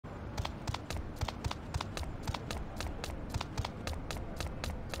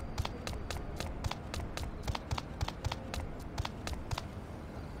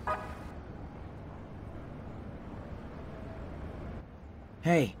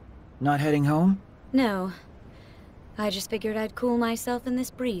Hey, not heading home? No. I just figured I'd cool myself in this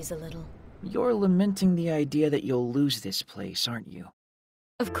breeze a little. You're lamenting the idea that you'll lose this place, aren't you?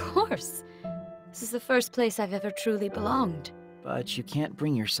 Of course. This is the first place I've ever truly belonged. But you can't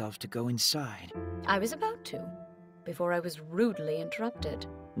bring yourself to go inside. I was about to, before I was rudely interrupted.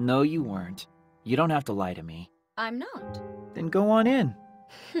 No, you weren't. You don't have to lie to me. I'm not. Then go on in.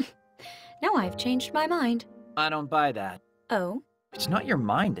 Now I've changed my mind. I don't buy that. Oh? It's not your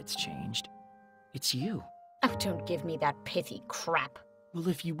mind that's changed. It's you. Oh, don't give me that pithy crap. Well,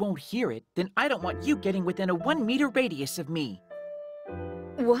 if you won't hear it, then I don't want you getting within a 1-meter radius of me.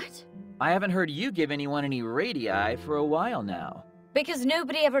 What? I haven't heard you give anyone any radii for a while now. Because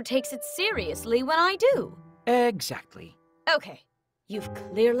nobody ever takes it seriously when I do. Exactly. Okay. You've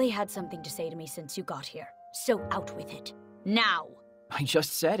clearly had something to say to me since you got here. So out with it. Now! I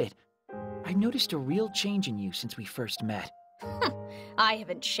just said it. I've noticed a real change in you since we first met. I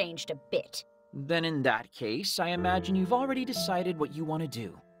haven't changed a bit. Then in that case, I imagine you've already decided what you want to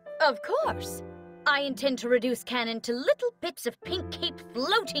do. Of course. I intend to reduce Cannon to little bits of pink cape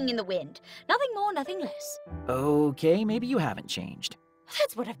floating in the wind. Nothing more, nothing less. Okay, maybe you haven't changed.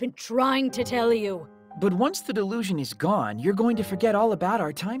 That's what I've been trying to tell you. But once the delusion is gone, you're going to forget all about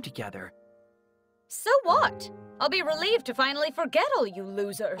our time together. So what? I'll be relieved to finally forget all you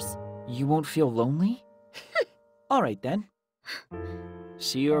losers. You won't feel lonely? All right then.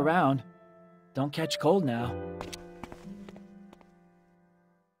 See you around. Don't catch cold now.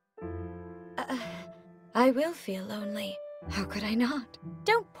 I will feel lonely. How could I not?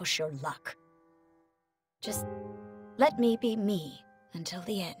 Don't push your luck. Just let me be me until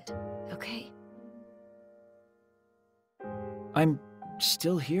the end, okay? I'm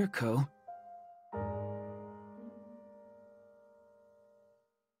still here, Ko.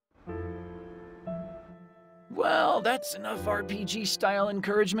 Well, that's enough RPG-style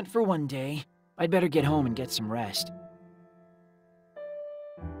encouragement for one day. I'd better get home and get some rest.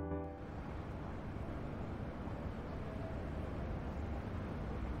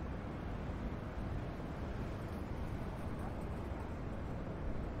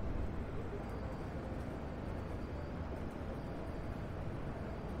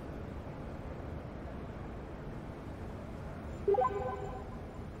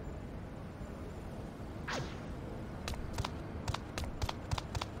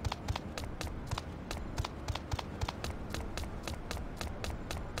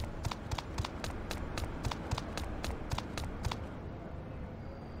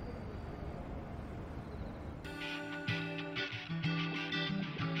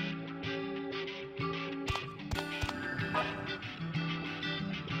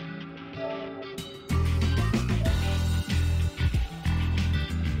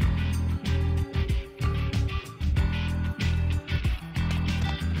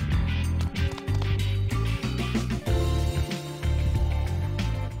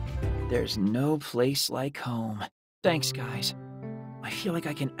 There's no place like home. Thanks, guys. I feel like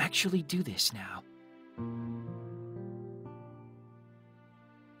I can actually do this now.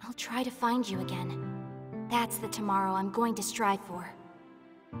 I'll try to find you again. That's the tomorrow I'm going to strive for.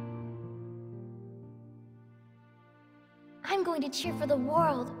 I'm going to cheer for the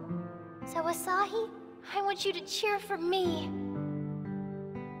world. So Asahi, I want you to cheer for me.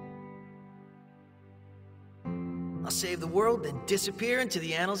 I'll save the world, then disappear into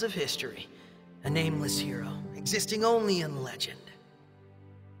the annals of history. A nameless hero, existing only in legend.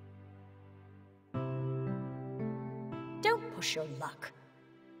 Don't push your luck.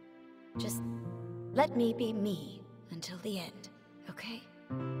 Just let me be me until the end, okay?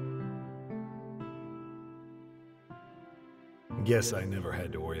 Guess I never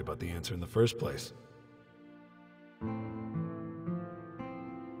had to worry about the answer in the first place.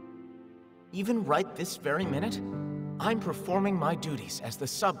 Even right this very minute, I'm performing my duties as the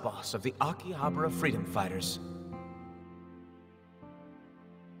sub-boss of the Akihabara Freedom Fighters.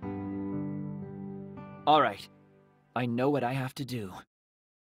 All right. I know what I have to do.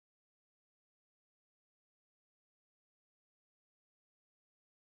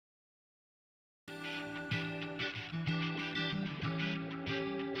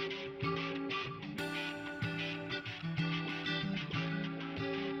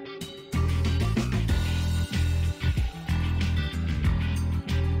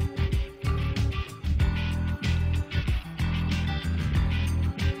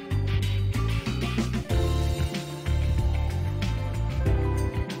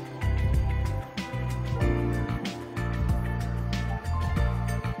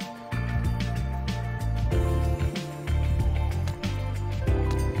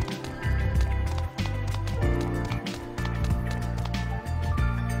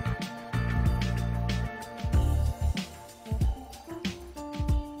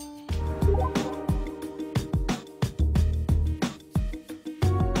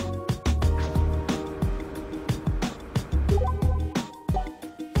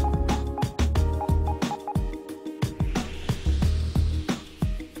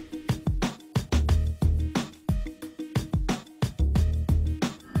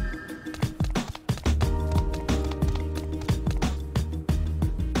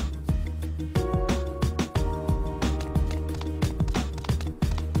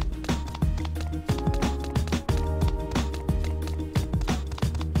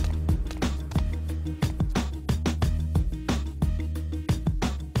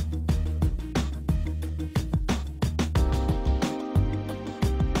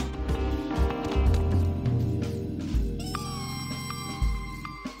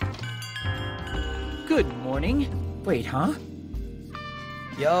 morning. Wait, huh?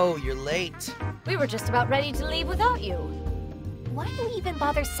 Yo, you're late. We were just about ready to leave without you. Why do we even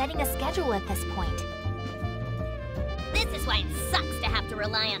bother setting a schedule at this point? This is why it sucks to have to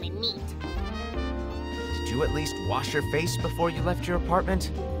rely on a neat. Did you at least wash your face before you left your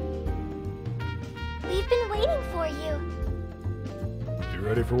apartment? We've been waiting for you. You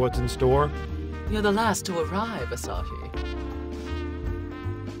ready for what's in store? You're the last to arrive, Asahi.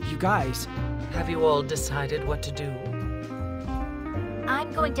 You guys, Have you all decided what to do?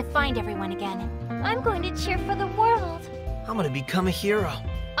 I'm going to find everyone again. I'm going to cheer for the world. I'm gonna become a hero.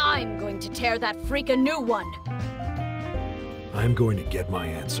 I'm going to tear that freak a new one. I'm going to get my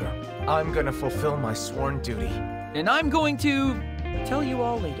answer. I'm gonna fulfill my sworn duty. and I'm going to tell you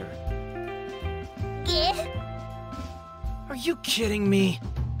all later. Eh? Are you kidding me?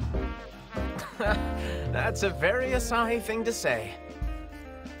 That's a very Asahi thing to say.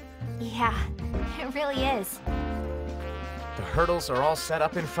 Yeah, it really is. The hurdles are all set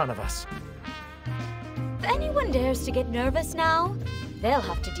up in front of us. If anyone dares to get nervous now, they'll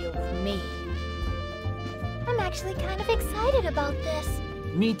have to deal with me. I'm actually kind of excited about this.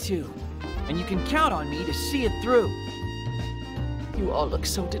 Me too. And you can count on me to see it through. You all look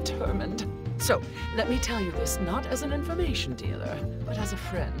so determined. So, let me tell you this not as an information dealer, but as a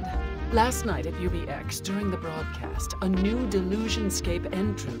friend. Last night at UBX, during the broadcast, a new Delusionscape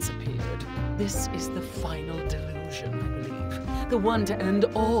entrance appeared. This is the final delusion, I believe. The one to end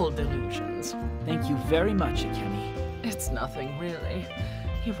all delusions. Thank you very much, Akemi. It's nothing, really.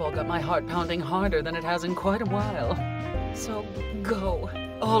 You've all got my heart pounding harder than it has in quite a while. So, go.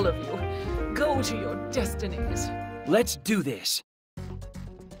 All of you. Go to your destinies. Let's do this.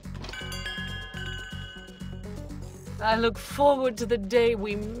 I look forward to the day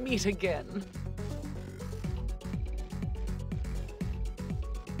we meet again.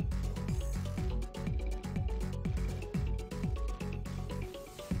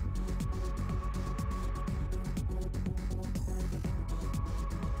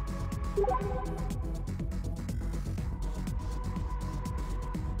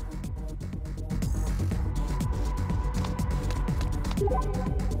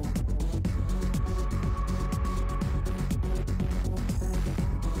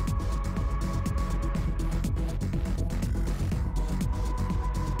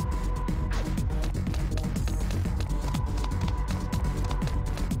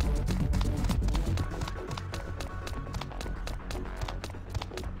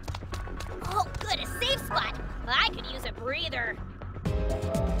 Oh, good, a safe spot. I could use a breather.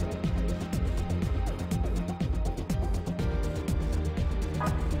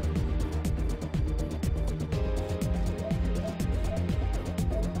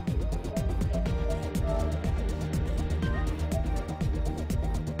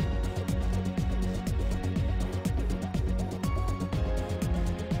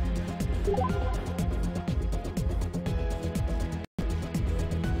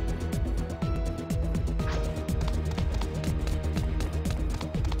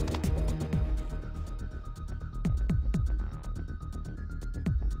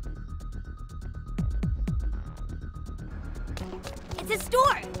 It's a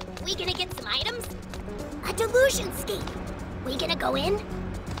store. We gonna get some items? A delusionscape. We gonna go in?